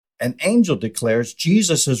An angel declares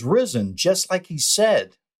Jesus is risen, just like he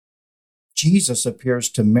said. Jesus appears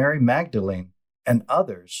to Mary Magdalene and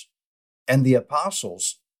others and the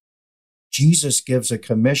apostles. Jesus gives a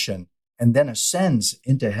commission and then ascends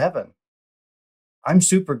into heaven. I'm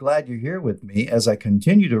super glad you're here with me as I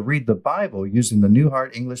continue to read the Bible using the New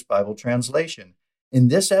Heart English Bible translation. In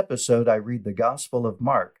this episode, I read the Gospel of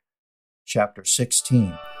Mark, chapter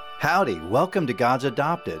 16. Howdy, welcome to God's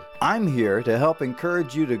Adopted. I'm here to help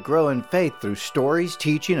encourage you to grow in faith through stories,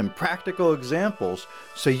 teaching, and practical examples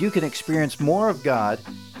so you can experience more of God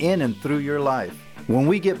in and through your life. When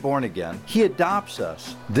we get born again, He adopts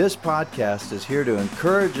us. This podcast is here to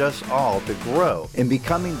encourage us all to grow in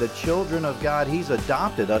becoming the children of God He's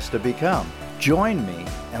adopted us to become. Join me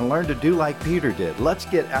and learn to do like Peter did. Let's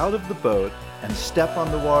get out of the boat and step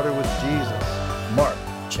on the water with Jesus. Mark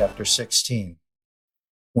chapter 16.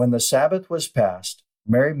 When the Sabbath was past,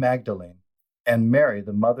 Mary Magdalene and Mary,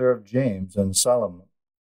 the mother of James and Salome,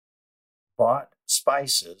 bought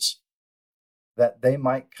spices that they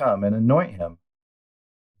might come and anoint him.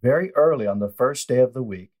 Very early on the first day of the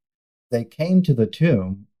week, they came to the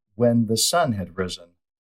tomb when the sun had risen.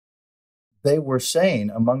 They were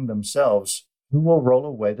saying among themselves, "Who will roll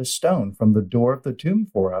away the stone from the door of the tomb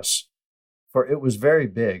for us?" For it was very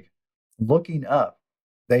big. Looking up,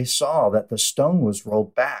 they saw that the stone was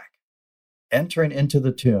rolled back. Entering into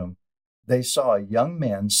the tomb, they saw a young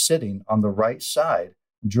man sitting on the right side,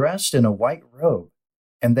 dressed in a white robe,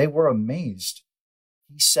 and they were amazed.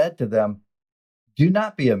 He said to them, "Do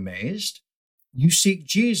not be amazed. You seek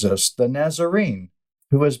Jesus, the Nazarene,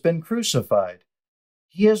 who has been crucified.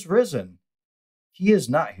 He is risen. He is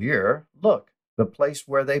not here. Look, the place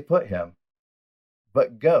where they put him.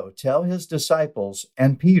 But go, tell his disciples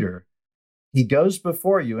and Peter, he goes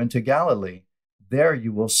before you into Galilee. There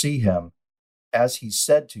you will see him, as he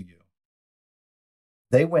said to you."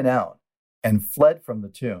 They went out and fled from the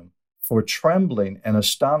tomb, for trembling and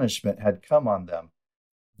astonishment had come on them.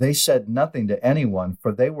 They said nothing to anyone,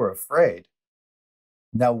 for they were afraid.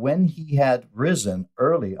 Now when he had risen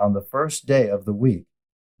early on the first day of the week,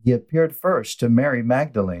 he appeared first to Mary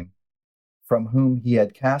Magdalene, from whom he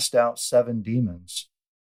had cast out 7 demons.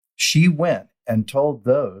 She went and told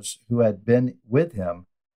those who had been with him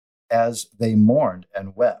as they mourned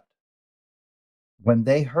and wept. When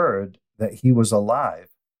they heard that he was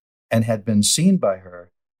alive and had been seen by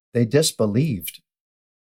her, they disbelieved.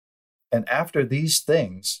 And after these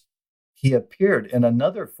things, he appeared in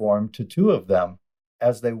another form to 2 of them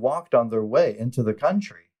as they walked on their way into the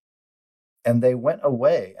country. And they went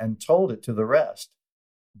away and told it to the rest.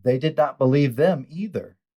 They did not believe them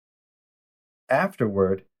either.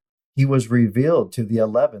 Afterward, he was revealed to the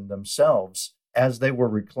 11 themselves as they were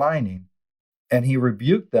reclining, and he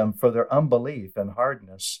rebuked them for their unbelief and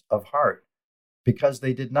hardness of heart, because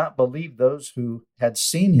they did not believe those who had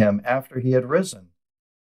seen him after he had risen.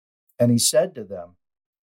 And he said to them,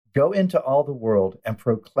 "Go into all the world and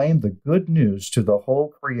proclaim the good news to the whole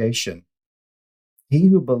creation. He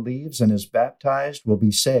who believes and is baptized will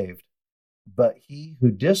be saved, but he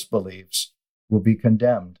who disbelieves will be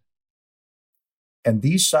condemned. And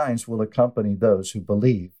these signs will accompany those who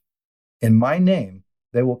believe. In my name,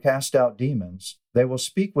 they will cast out demons. They will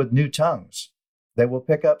speak with new tongues. They will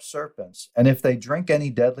pick up serpents. And if they drink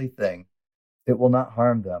any deadly thing, it will not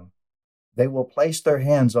harm them. They will place their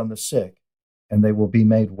hands on the sick, and they will be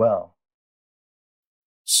made well."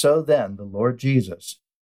 So then the Lord Jesus,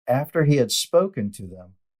 after he had spoken to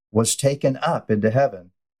them, was taken up into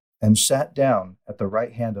heaven and sat down at the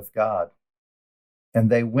right hand of God. And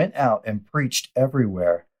they went out and preached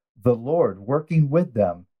everywhere, the Lord working with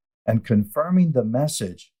them and confirming the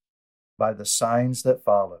message by the signs that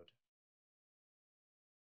followed.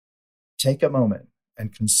 Take a moment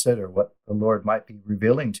and consider what the Lord might be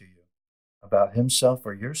revealing to you about himself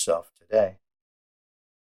or yourself today.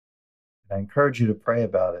 And I encourage you to pray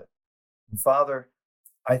about it. And Father,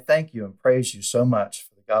 I thank you and praise you so much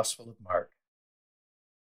for the Gospel of Mark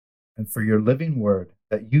and for your living word,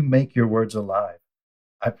 that you make your words alive.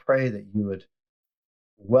 I pray that you would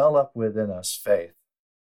well up within us faith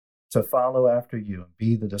to follow after you and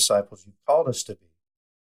be the disciples you've called us to be,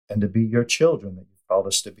 and to be your children that you've called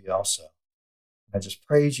us to be also. I just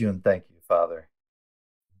praise you and thank you, Father.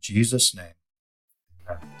 In Jesus' name,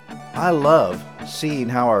 amen. I love seeing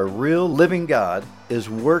how our real living God is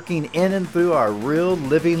working in and through our real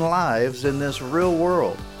living lives in this real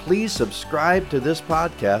world. please subscribe to this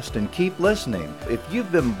podcast and keep listening. If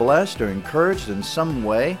you've been blessed or encouraged in some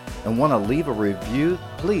way and want to leave a review,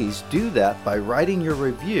 please do that by writing your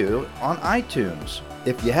review on iTunes.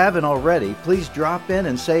 If you haven't already, please drop in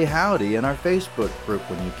and say howdy in our Facebook group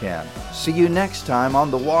when you can. See you next time on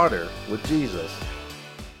The Water with Jesus.